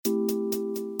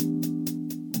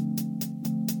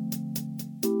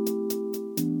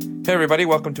Hey everybody,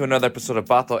 welcome to another episode of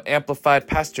Bothell Amplified.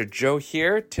 Pastor Joe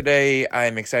here. Today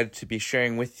I'm excited to be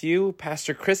sharing with you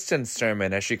Pastor Kristin's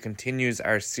sermon as she continues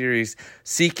our series,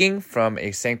 Seeking from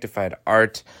a Sanctified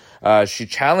Art. She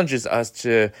challenges us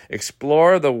to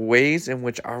explore the ways in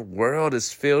which our world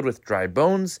is filled with dry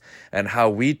bones and how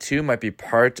we too might be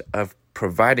part of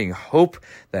providing hope,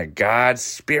 that God's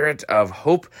spirit of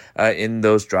hope in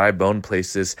those dry bone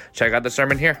places. Check out the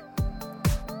sermon here.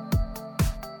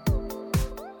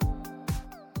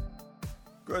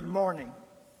 Good morning.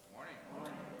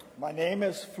 My name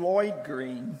is Floyd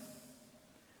Green,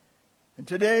 and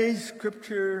today's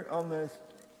scripture on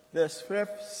this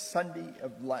fifth Sunday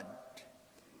of Lent,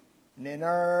 and in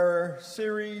our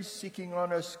series, Seeking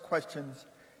Honest Questions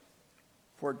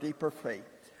for Deeper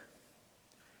Faith,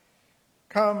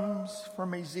 comes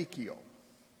from Ezekiel,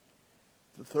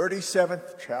 the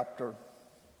 37th chapter,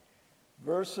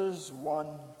 verses 1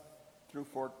 through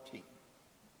 14.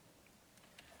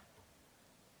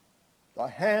 The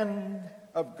hand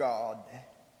of God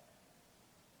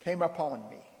came upon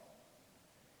me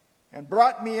and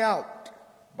brought me out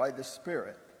by the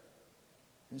Spirit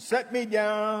and set me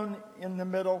down in the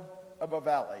middle of a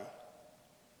valley.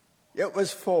 It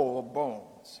was full of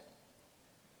bones.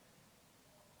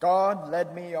 God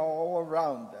led me all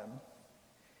around them,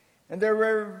 and there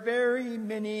were very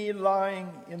many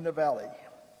lying in the valley,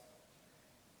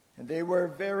 and they were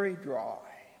very dry.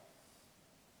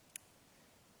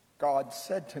 God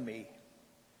said to me,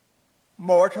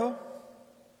 "Mortal,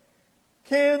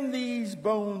 can these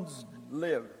bones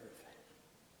live?"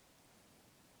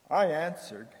 I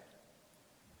answered,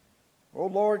 "O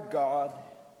Lord God,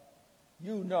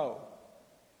 you know."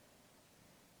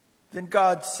 Then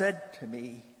God said to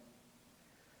me,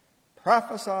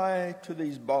 "Prophesy to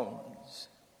these bones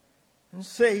and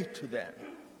say to them,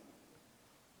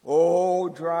 O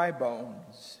dry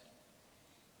bones,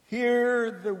 hear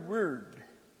the word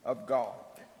of God.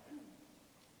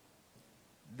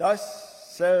 Thus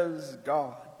says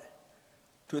God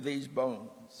to these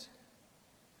bones,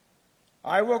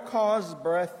 I will cause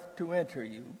breath to enter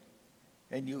you,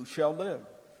 and you shall live.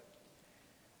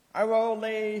 I will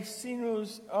lay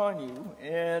sinews on you,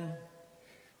 and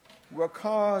will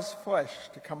cause flesh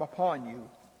to come upon you,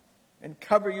 and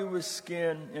cover you with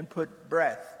skin, and put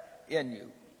breath in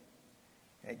you.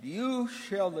 And you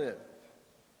shall live,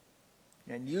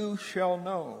 and you shall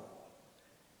know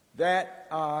that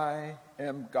I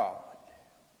am God."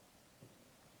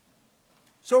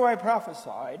 So I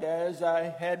prophesied as I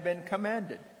had been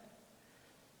commanded.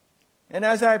 And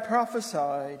as I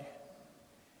prophesied,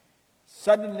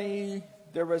 suddenly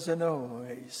there was a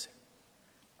noise,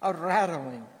 a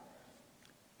rattling,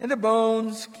 and the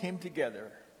bones came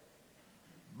together,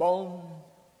 bone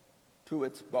to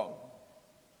its bone.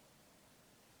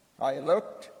 I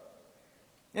looked,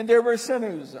 and there were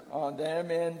sinews on them,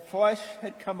 and flesh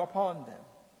had come upon them,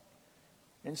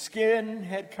 and skin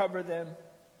had covered them,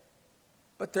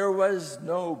 but there was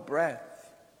no breath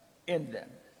in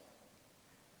them.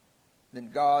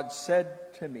 Then God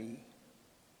said to me,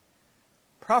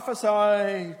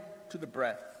 "Prophesy to the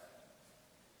breath.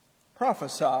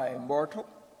 Prophesy, mortal,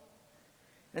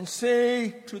 and say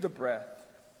to the breath,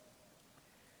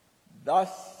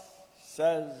 Thus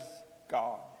says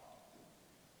God.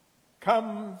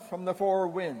 Come from the four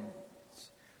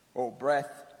winds, O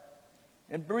breath,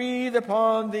 and breathe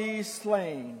upon these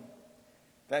slain,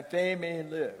 that they may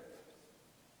live."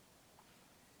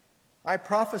 I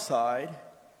prophesied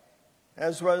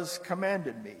as was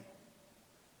commanded me,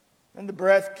 and the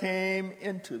breath came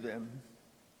into them,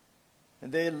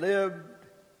 and they lived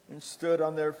and stood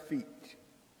on their feet,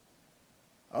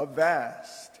 a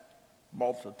vast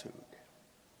multitude.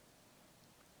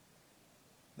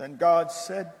 Then God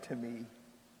said to me,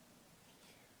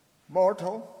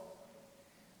 "Mortal,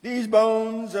 these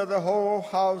bones are the whole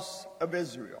house of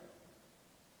Israel.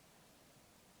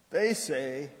 They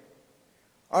say,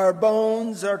 Our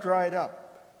bones are dried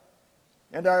up,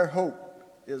 and our hope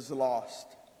is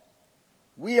lost.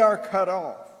 We are cut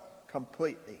off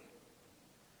completely.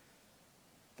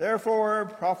 Therefore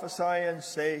prophesy and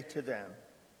say to them,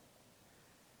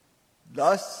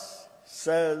 Thus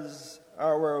says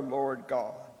our Lord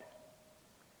God,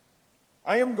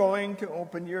 I am going to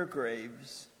open your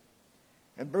graves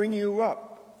and bring you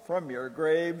up from your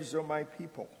graves, O my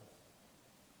people.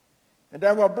 And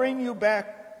I will bring you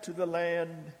back to the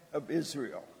land of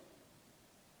Israel.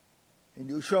 And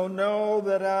you shall know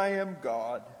that I am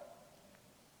God,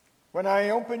 when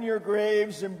I open your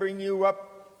graves and bring you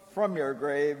up from your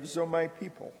graves, O my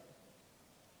people.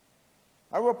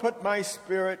 I will put my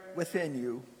spirit within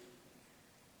you,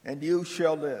 and you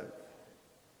shall live.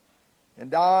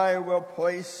 and I will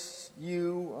place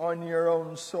you on your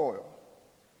own soil.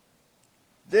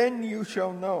 Then you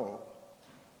shall know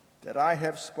that I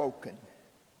have spoken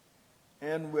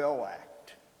and will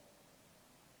act,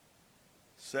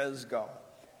 says God.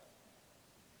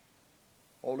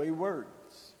 Holy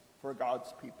words for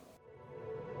God's people.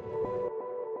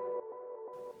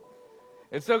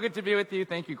 It's so good to be with you.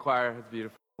 Thank you, choir. It's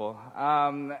beautiful.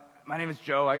 My name is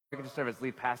Joe. I get to serve as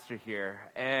lead pastor here.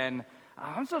 And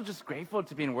I'm so just grateful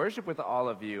to be in worship with all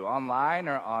of you, online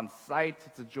or on site.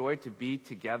 It's a joy to be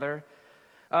together.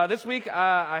 This week,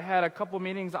 I had a couple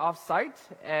meetings off-site,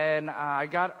 and I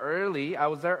got early. I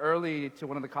was there early to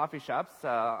one of the coffee shops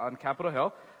on Capitol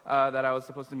Hill that I was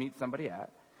supposed to meet somebody at.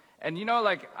 And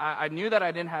I knew that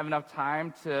I didn't have enough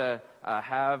time to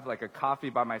have a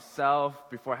coffee by myself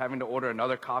before having to order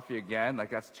another coffee again.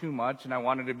 That's too much, and I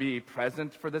wanted to be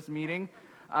present for this meeting.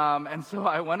 And so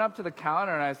I went up to the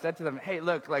counter and I said to them, hey,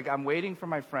 look, I'm waiting for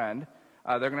my friend.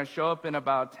 They're going to show up in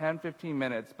about 10, 15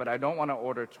 minutes, but I don't want to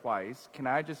order twice. Can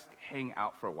I just hang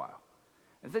out for a while?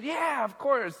 And said, yeah, of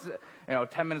course.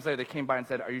 10 minutes later, they came by and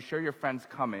said, are you sure your friend's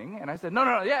coming? And I said,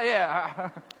 no, yeah.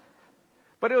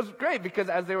 But it was great because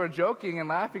as they were joking and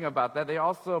laughing about that, they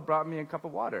also brought me a cup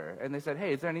of water. And they said,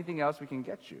 hey, is there anything else we can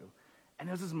get you? And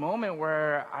it was this moment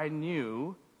where I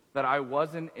knew that I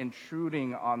wasn't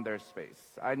intruding on their space.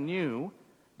 I knew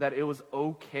that it was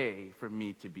okay for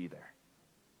me to be there.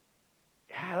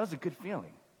 Yeah, that was a good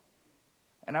feeling.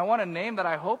 And I want to name that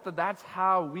I hope that that's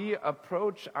how we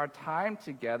approach our time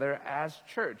together as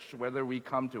church, whether we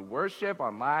come to worship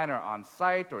online or on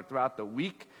site or throughout the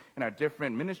week in our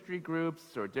different ministry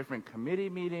groups or different committee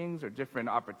meetings or different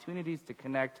opportunities to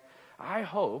connect. I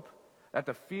hope that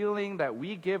the feeling that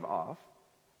we give off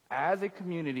as a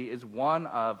community is one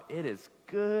of it is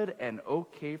good and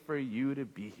okay for you to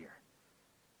be here.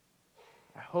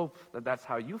 I hope that that's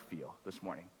how you feel this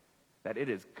morning, that it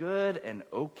is good and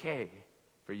okay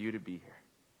for you to be here.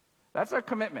 That's our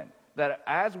commitment, that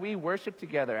as we worship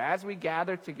together, as we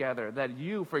gather together, that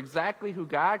you, for exactly who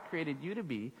God created you to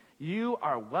be, you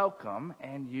are welcome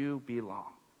and you belong.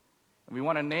 And we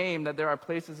want to name that there are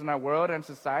places in our world and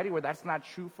society where that's not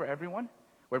true for everyone,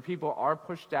 where people are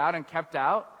pushed out and kept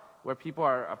out, where people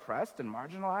are oppressed and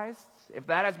marginalized. If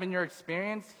that has been your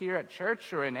experience here at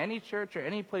church or in any church or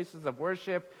any places of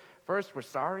worship, first, we're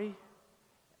sorry.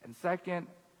 And second,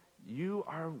 you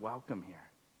are welcome here.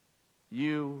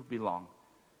 You belong.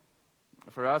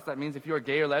 For us, that means if you are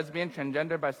gay or lesbian,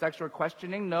 transgender, bisexual, or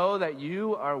questioning, know that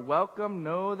you are welcome,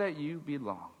 know that you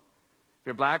belong. If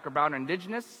you're black or brown or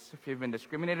indigenous, if you've been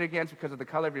discriminated against because of the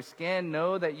color of your skin,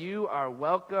 know that you are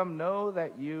welcome, know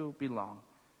that you belong.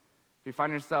 If you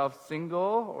find yourself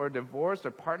single or divorced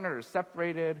or partnered or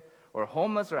separated or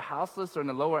homeless or houseless or in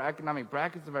the lower economic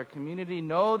brackets of our community,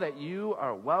 know that you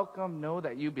are welcome, know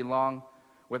that you belong.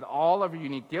 With all of your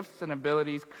unique gifts and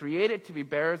abilities, created to be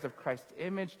bearers of Christ's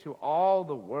image to all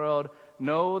the world,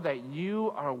 know that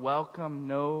you are welcome,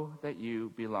 know that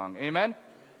you belong. Amen?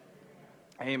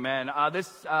 Amen.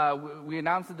 We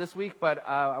announced it this week, but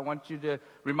I want to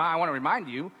remind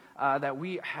you that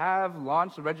we have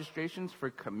launched the registrations for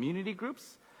community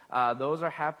groups. Those are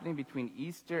happening between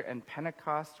Easter and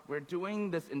Pentecost. We're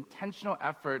doing this intentional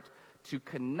effort to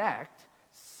connect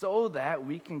so that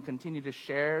we can continue to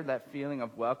share that feeling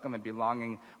of welcome and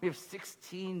belonging. We have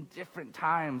 16 different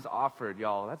times offered,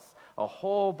 y'all. That's a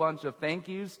whole bunch of thank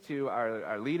yous to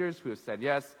our leaders who have said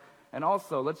yes. And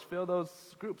also, let's fill those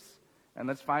groups, and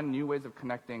let's find new ways of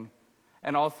connecting.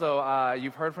 And also,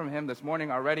 you've heard from him this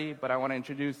morning already, but I want to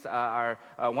introduce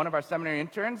one of our seminary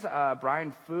interns,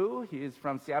 Brian Fu. He is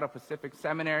from Seattle Pacific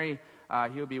Seminary.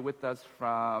 He'll be with us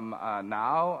from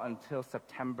now until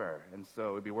September, and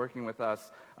so he'll be working with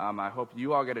us. I hope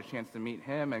you all get a chance to meet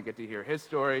him and get to hear his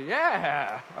story.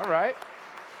 Yeah, all right.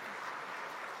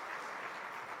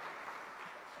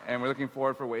 And we're looking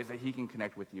forward for ways that he can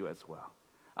connect with you as well.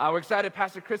 We're excited.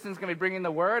 Pastor Kristin's going to be bringing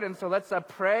the word, and so let's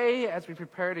pray as we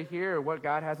prepare to hear what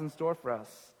God has in store for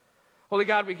us. Holy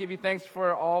God, we give you thanks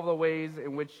for all the ways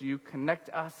in which you connect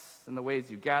us, and the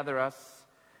ways you gather us,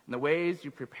 and the ways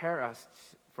you prepare us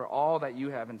for all that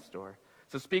you have in store.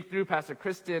 So speak through Pastor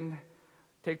Kristin.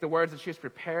 Take the words that she has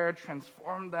prepared,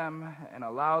 transform them, and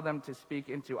allow them to speak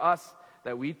into us,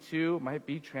 that we too might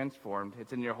be transformed.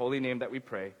 It's in your holy name that we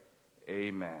pray.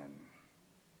 Amen.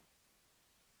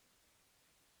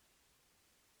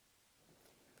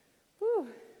 Whew,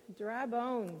 dry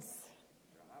bones.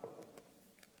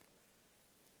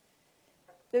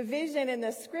 The vision in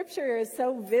the scripture is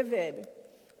so vivid.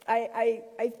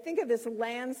 I think of this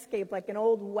landscape like an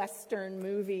old Western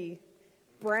movie.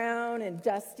 brown and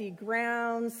dusty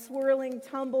ground, swirling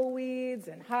tumbleweeds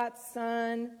and hot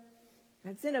sun.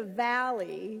 It's in a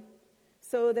valley,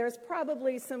 so there's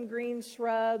probably some green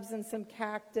shrubs and some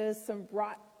cactus, some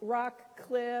rock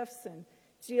cliffs and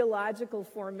geological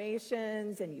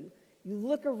formations, and you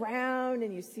look around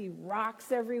and you see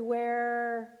rocks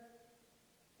everywhere,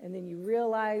 and then you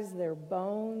realize they're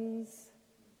bones.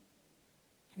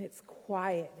 And it's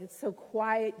quiet. It's so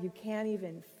quiet you can't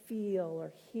even feel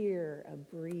or hear a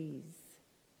breeze.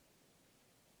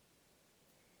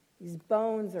 These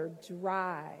bones are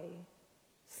dry,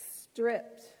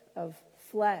 stripped of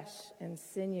flesh and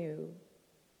sinew.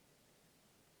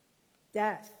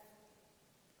 Death,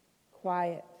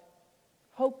 quiet,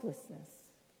 hopelessness,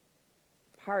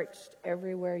 parched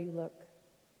everywhere you look.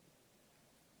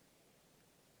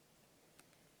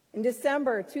 In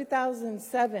December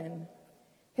 2007,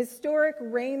 historic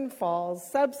rainfalls,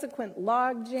 subsequent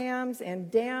log jams, and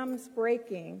dams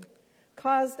breaking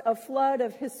caused a flood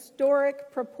of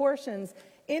historic proportions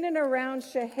in and around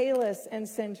Chehalis and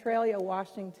Centralia,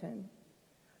 Washington.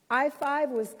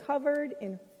 I-5 was covered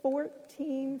in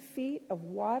 14 feet of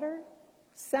water.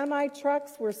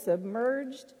 Semi-trucks were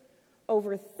submerged.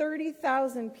 Over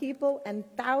 30,000 people and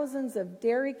thousands of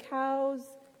dairy cows,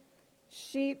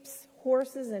 sheep,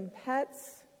 horses, and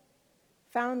pets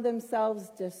found themselves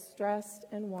distressed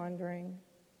and wandering.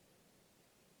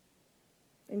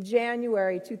 In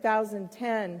January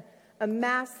 2010, a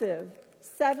massive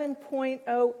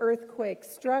 7.0 earthquake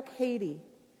struck Haiti,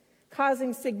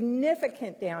 causing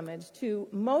significant damage to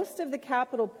most of the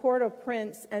capital,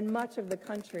 Port-au-Prince, and much of the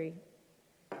country,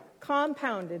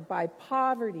 compounded by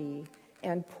poverty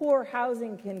and poor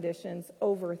housing conditions.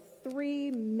 Over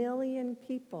 3 million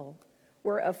people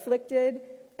were afflicted,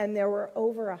 and there were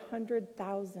over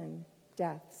 100,000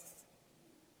 deaths.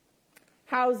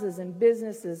 Houses and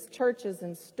businesses, churches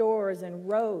and stores and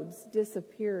roads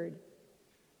disappeared,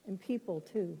 and people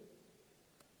too.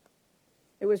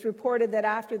 It was reported that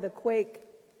after the quake,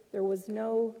 there was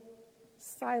no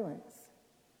silence.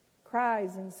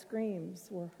 Cries and screams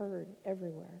were heard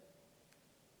everywhere.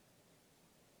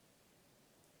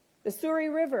 The Surrey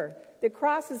River that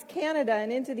crosses Canada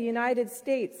and into the United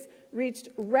States reached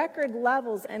record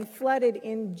levels and flooded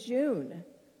in June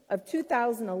of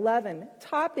 2011,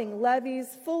 topping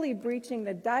levees, fully breaching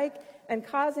the dike, and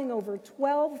causing over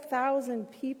 12,000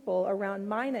 people around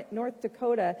Minot, North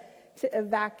Dakota, to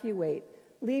evacuate,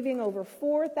 leaving over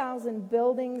 4,000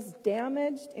 buildings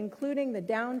damaged, including the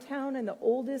downtown and the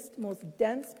oldest, most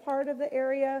dense part of the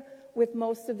area, with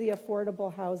most of the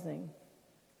affordable housing.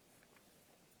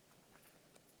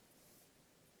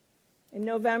 In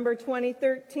November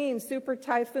 2013, Super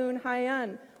Typhoon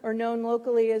Haiyan, or known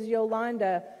locally as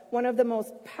Yolanda, one of the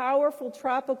most powerful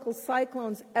tropical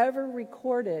cyclones ever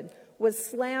recorded, was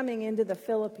slamming into the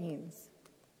Philippines.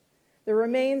 The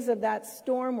remains of that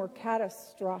storm were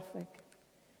catastrophic.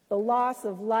 The loss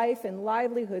of life and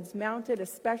livelihoods mounted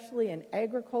especially in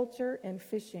agriculture and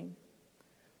fishing.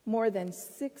 More than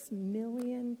 6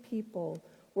 million people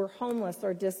were homeless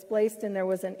or displaced, and there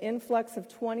was an influx of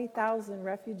 20,000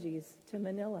 refugees to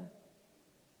Manila.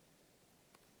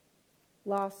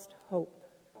 Lost hope.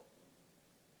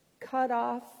 Cut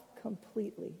off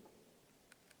completely.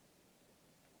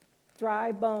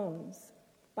 Dry bones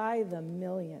by the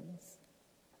millions.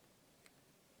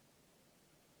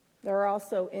 There are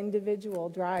also individual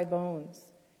dry bones: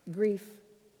 grief,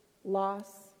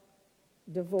 loss,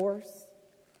 divorce,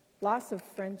 loss of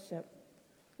friendship,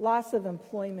 loss of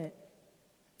employment,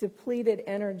 depleted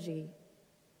energy,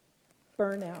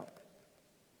 burnout,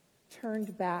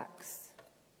 turned backs,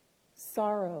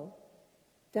 sorrow,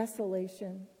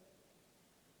 desolation,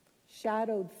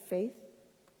 shadowed faith,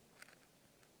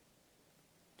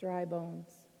 dry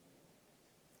bones.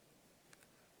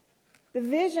 The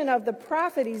vision of the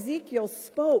prophet Ezekiel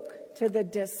spoke to the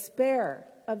despair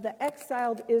of the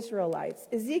exiled Israelites.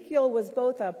 Ezekiel was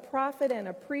both a prophet and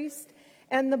a priest,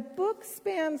 and the book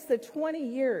spans the 20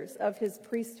 years of his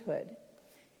priesthood.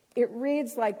 It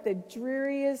reads like the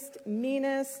dreariest,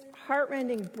 meanest,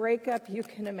 heartrending breakup you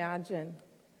can imagine.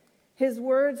 His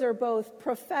words are both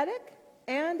prophetic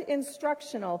and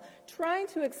instructional, trying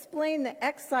to explain the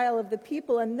exile of the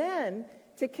people and then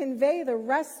to convey the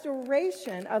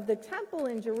restoration of the temple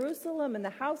in Jerusalem and the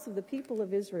house of the people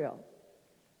of Israel.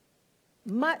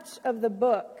 Much of the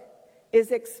book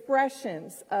is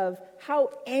expressions of how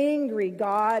angry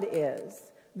God is.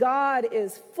 God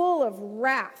is full of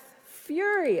wrath,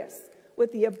 furious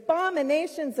with the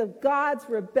abominations of God's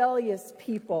rebellious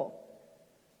people.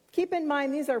 Keep in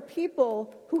mind, these are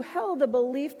people who held a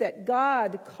belief that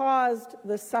God caused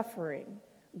the suffering.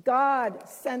 God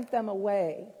sent them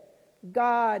away.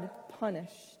 God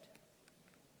punished.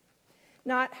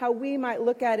 Not how we might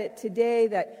look at it today,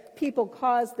 that people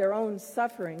cause their own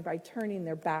suffering by turning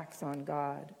their backs on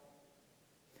God.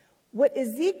 What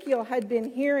Ezekiel had been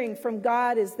hearing from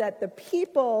God is that the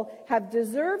people have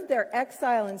deserved their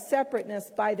exile and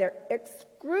separateness by their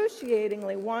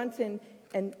excruciatingly wanton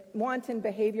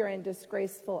behavior and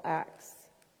disgraceful acts,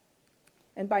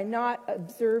 and by not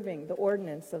observing the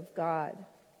ordinance of God.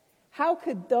 How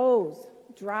could those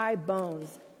dry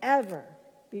bones ever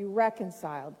be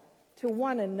reconciled to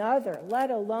one another, let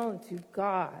alone to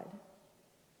God?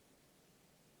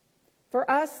 For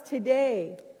us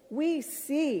today, we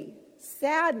see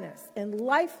sadness and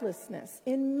lifelessness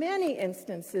in many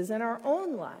instances in our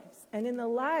own lives and in the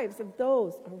lives of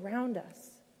those around us.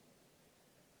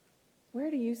 Where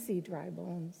do you see dry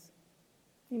bones?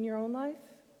 In your own life?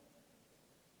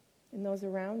 In those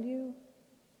around you?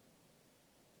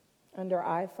 Under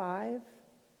I-5?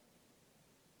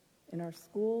 In our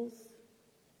schools?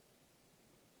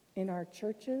 In our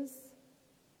churches?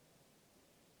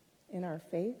 In our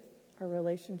faith? Our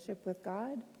relationship with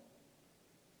God?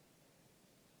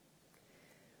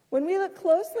 When we look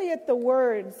closely at the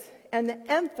words and the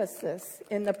emphasis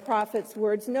in the prophet's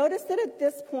words, notice that at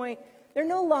this point, they're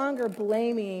no longer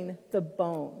blaming the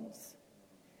bones.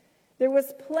 There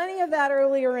was plenty of that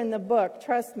earlier in the book,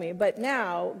 trust me, but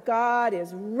now God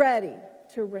is ready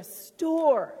to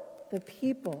restore the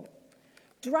people.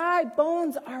 Dry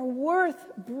bones are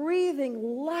worth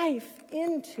breathing life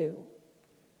into.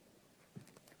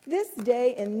 This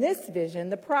day, in this vision,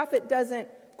 the prophet doesn't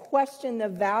question the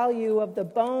value of the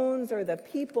bones or the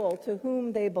people to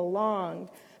whom they belonged.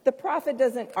 The prophet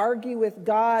doesn't argue with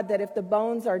God that if the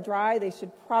bones are dry, they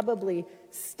should probably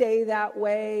stay that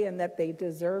way and that they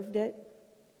deserved it.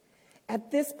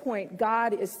 At this point,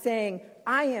 God is saying,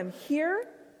 I am here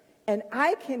and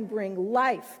I can bring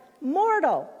life.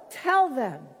 Mortal, tell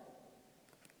them.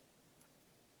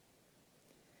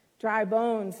 Dry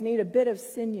bones need a bit of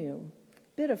sinew,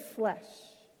 a bit of flesh,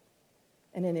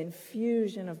 and an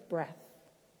infusion of breath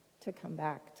to come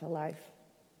back to life.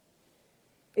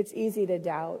 It's easy to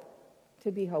doubt,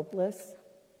 to be hopeless.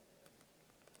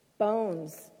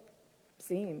 Bones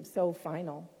seem so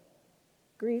final.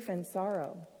 Grief and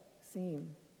sorrow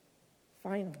seem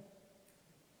final.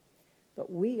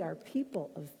 But we are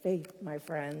people of faith, my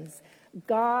friends.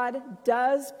 God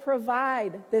does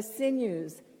provide the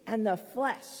sinews and the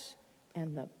flesh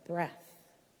and the breath.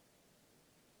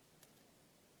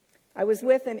 I was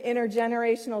with an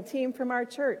intergenerational team from our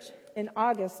church in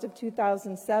August of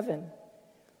 2007.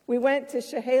 We went to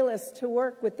Chehalis to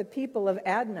work with the people of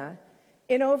Adna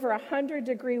in over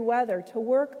 100-degree weather, to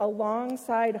work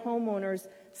alongside homeowners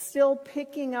still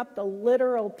picking up the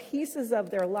literal pieces of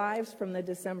their lives from the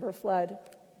December flood.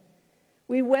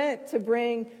 We went to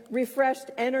bring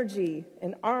refreshed energy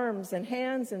in arms and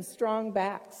hands and strong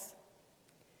backs.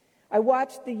 I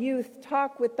watched the youth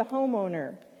talk with the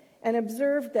homeowner and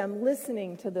observed them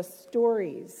listening to the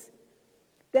stories.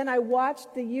 Then I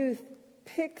watched the youth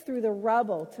pick through the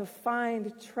rubble to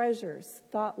find treasures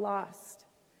thought lost.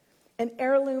 An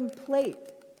heirloom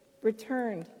plate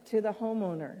returned to the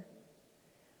homeowner.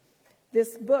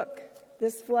 This book,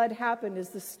 This Flood Happened, is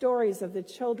the stories of the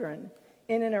children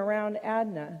in and around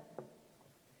Adna.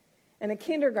 And a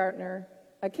kindergarten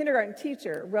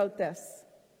teacher wrote this.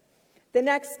 The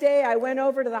next day, I went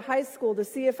over to the high school to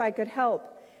see if I could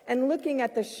help. And looking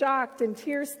at the shocked and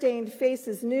tear-stained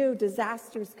faces, knew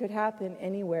disasters could happen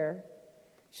anywhere.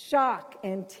 Shock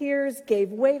and tears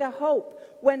gave way to hope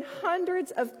when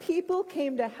hundreds of people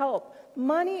came to help.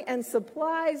 Money and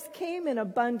supplies came in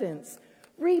abundance.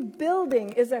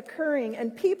 Rebuilding is occurring,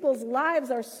 and people's lives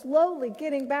are slowly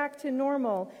getting back to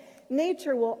normal.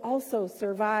 Nature will also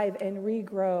survive and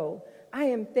regrow. I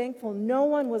am thankful no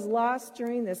one was lost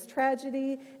during this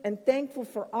tragedy, and thankful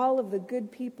for all of the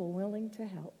good people willing to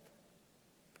help.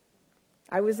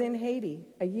 I was in Haiti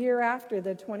a year after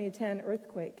the 2010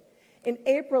 earthquake. In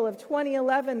April of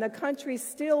 2011, the country's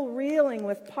still reeling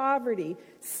with poverty,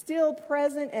 still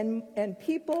present, and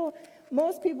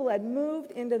most people had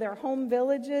moved into their home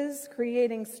villages,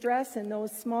 creating stress in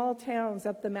those small towns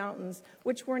up the mountains,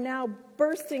 which were now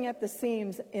bursting at the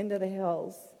seams into the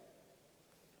hills.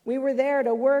 We were there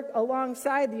to work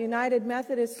alongside the United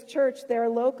Methodist Church there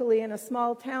locally in a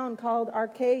small town called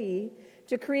Archaea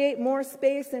to create more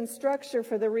space and structure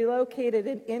for the relocated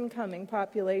and incoming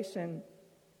population.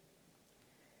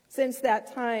 Since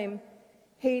that time,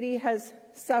 Haiti has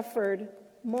suffered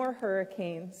more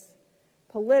hurricanes,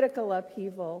 political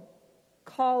upheaval,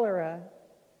 cholera,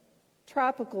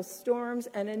 tropical storms,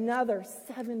 and another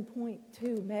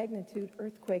 7.2 magnitude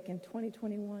earthquake in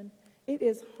 2021. It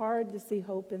is hard to see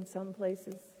hope in some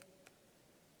places.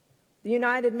 The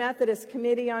United Methodist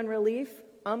Committee on Relief,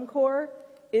 UMCOR,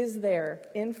 is there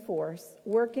in force,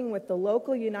 working with the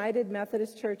local United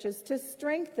Methodist churches to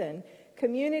strengthen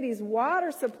communities'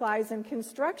 water supplies and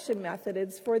construction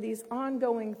methods for these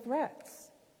ongoing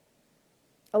threats.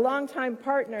 A longtime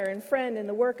partner and friend in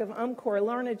the work of UMCOR,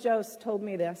 Lorna Jost, told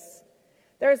me this.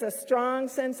 There's a strong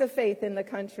sense of faith in the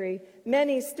country.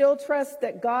 Many still trust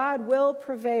that God will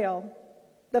prevail.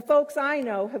 The folks I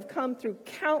know have come through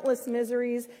countless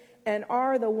miseries and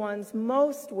are the ones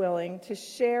most willing to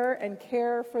share and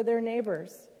care for their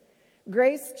neighbors.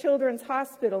 Grace Children's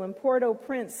Hospital in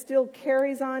Port-au-Prince still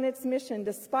carries on its mission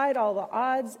despite all the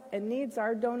odds and needs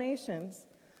our donations.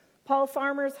 Paul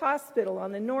Farmer's Hospital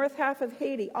on the north half of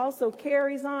Haiti also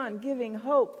carries on giving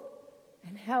hope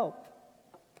and help.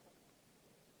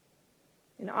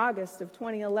 In August of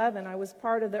 2011, I was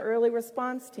part of the early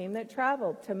response team that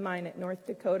traveled to Minot, North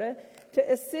Dakota,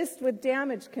 to assist with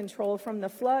damage control from the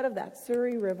flood of that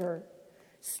Surrey River.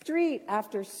 Street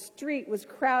after street was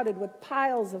crowded with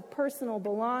piles of personal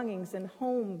belongings and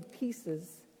home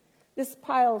pieces. This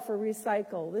pile for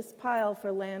recycle, this pile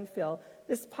for landfill,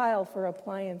 this pile for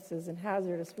appliances and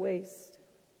hazardous waste.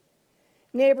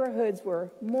 Neighborhoods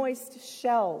were moist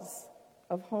shells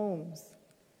of homes.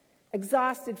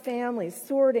 Exhausted families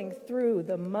sorting through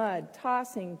the mud,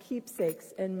 tossing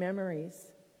keepsakes and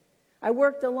memories. I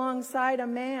worked alongside a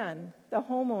man, the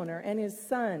homeowner, and his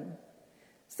son,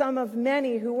 some of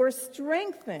many who were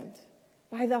strengthened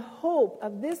by the hope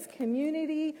of this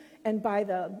community and by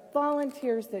the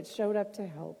volunteers that showed up to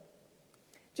help.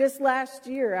 Just last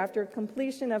year, after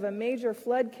completion of a major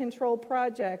flood control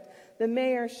project, the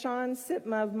mayor, Sean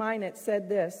Sitma of Minot, said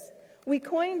this, "We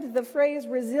coined the phrase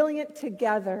resilient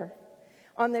together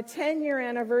on the 10-year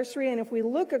anniversary, and if we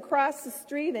look across the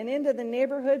street and into the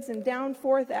neighborhoods and down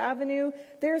 4th Avenue,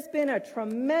 there's been a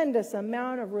tremendous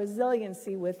amount of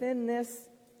resiliency within this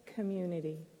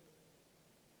community."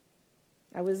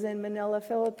 I was in Manila,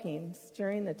 Philippines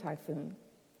during the typhoon,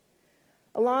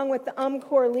 along with the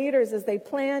UMCOR leaders as they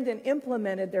planned and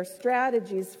implemented their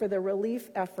strategies for the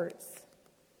relief efforts.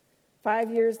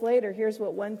 5 years later, here's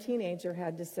what one teenager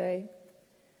had to say.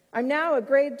 "I'm now a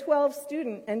grade 12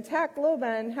 student, and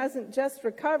Tacloban hasn't just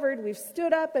recovered. We've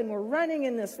stood up and we're running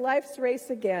in this life's race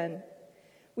again.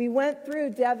 We went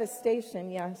through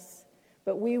devastation, yes,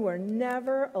 but we were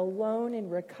never alone in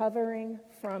recovering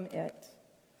from it."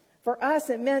 For us,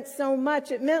 it meant so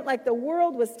much. It meant like the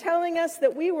world was telling us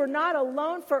that we were not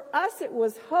alone. For us, it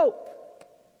was hope.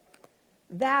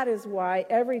 That is why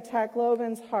every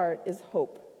Tacloban's heart is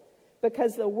hope,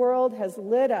 because the world has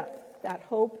lit up that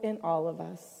hope in all of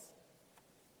us.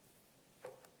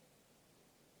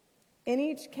 In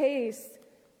each case,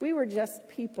 we were just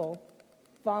people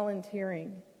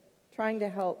volunteering, trying to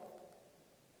help.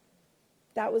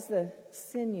 That was the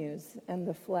sinews and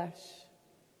the flesh.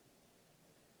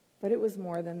 But it was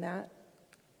more than that.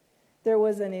 There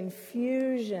was an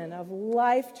infusion of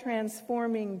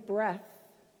life-transforming breath.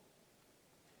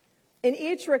 In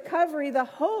each recovery, the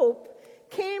hope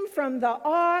came from the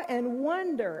awe and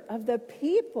wonder of the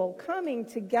people coming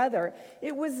together.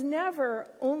 It was never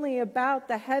only about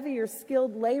the heavier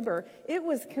skilled labor. It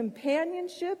was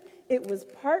companionship, it was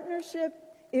partnership,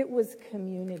 it was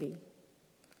community.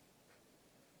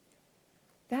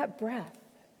 That breath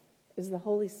is the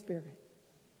Holy Spirit.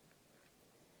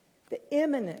 The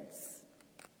immanence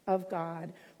of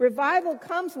God. Revival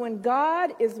comes when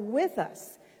God is with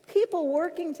us. People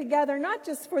working together, not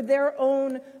just for their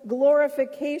own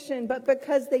glorification, but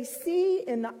because they see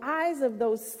in the eyes of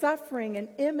those suffering an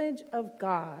image of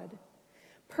God.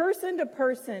 Person to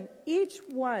person, each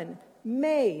one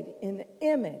made in the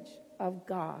image of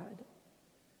God.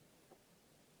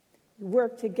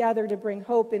 Work together to bring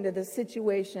hope into the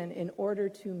situation in order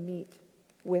to meet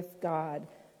with God.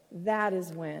 That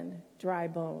is when dry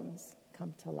bones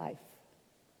come to life.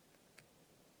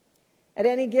 At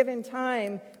any given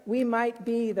time, we might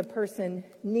be the person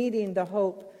needing the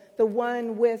hope, the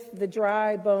one with the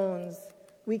dry bones.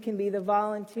 We can be the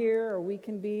volunteer or we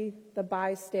can be the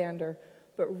bystander.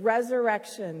 But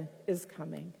resurrection is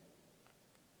coming.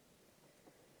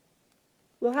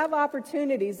 We'll have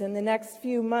opportunities in the next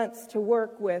few months to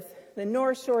work with the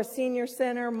North Shore Senior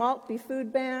Center, Maltby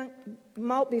Food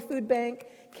Bank,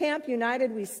 Camp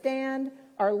United We Stand,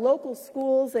 our local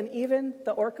schools, and even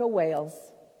the orca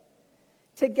whales.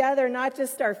 Together, not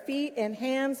just our feet and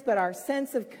hands, but our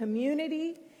sense of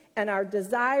community and our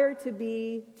desire to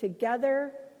be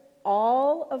together,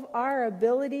 all of our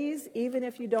abilities, even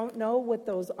if you don't know what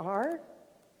those are.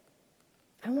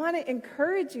 I want to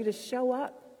encourage you to show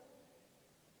up.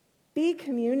 Be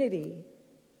community.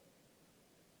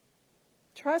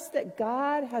 Trust that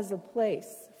God has a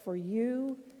place for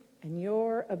you and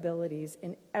your abilities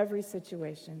in every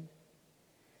situation.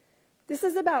 This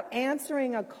is about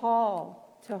answering a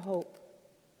call to hope.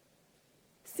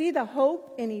 See the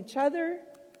hope in each other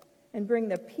and bring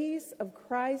the peace of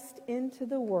Christ into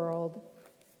the world.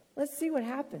 Let's see what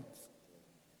happens.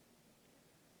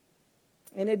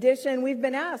 In addition, we've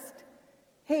been asked,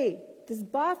 hey, does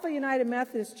Bothell United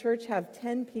Methodist Church have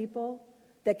 10 people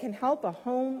that can help a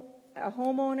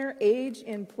homeowner age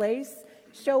in place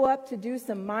show up to do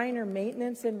some minor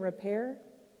maintenance and repair?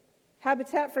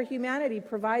 Habitat for Humanity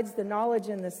provides the knowledge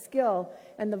and the skill,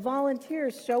 and the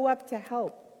volunteers show up to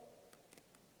help.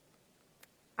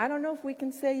 I don't know if we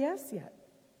can say yes yet.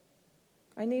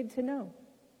 I need to know.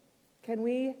 Can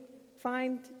we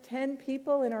find 10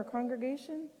 people in our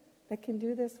congregation that can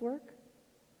do this work?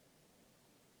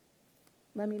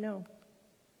 Let me know.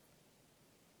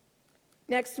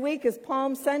 Next week is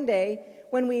Palm Sunday,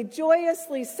 when we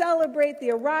joyously celebrate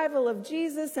the arrival of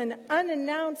Jesus, an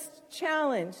unannounced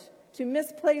challenge to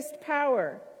misplaced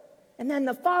power. And then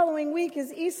the following week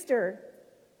is Easter.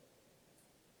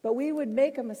 But we would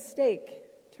make a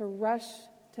mistake to rush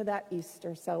to that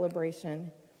Easter celebration.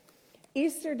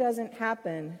 Easter doesn't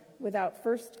happen without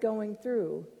first going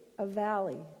through a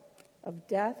valley of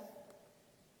death,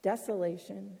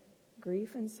 desolation,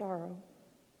 grief, and sorrow.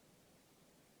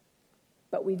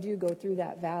 But we do go through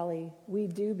that valley. We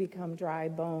do become dry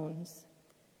bones.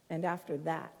 And after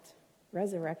that,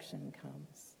 resurrection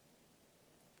comes.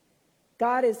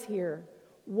 God is here,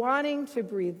 wanting to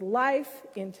breathe life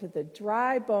into the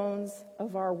dry bones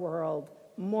of our world.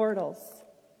 Mortals,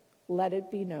 let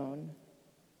it be known.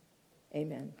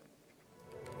 Amen.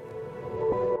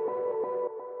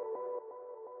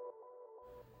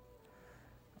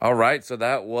 All right, so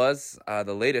that was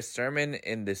the latest sermon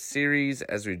in this series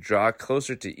as we draw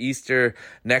closer to Easter.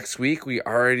 Next week, we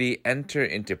already enter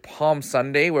into Palm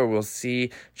Sunday, where we'll see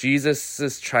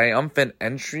Jesus' triumphant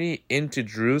entry into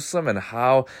Jerusalem and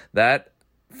how that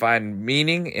find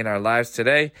meaning in our lives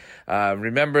today.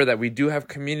 Remember that we do have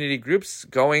community groups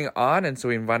going on, and so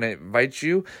we want to invite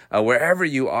you wherever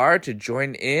you are to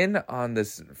join in on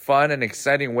this fun and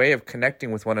exciting way of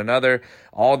connecting with one another.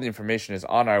 All the information is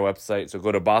on our website, so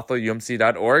go to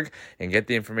bothelumc.org and get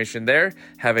the information there.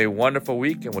 Have a wonderful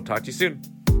week, and we'll talk to you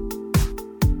soon.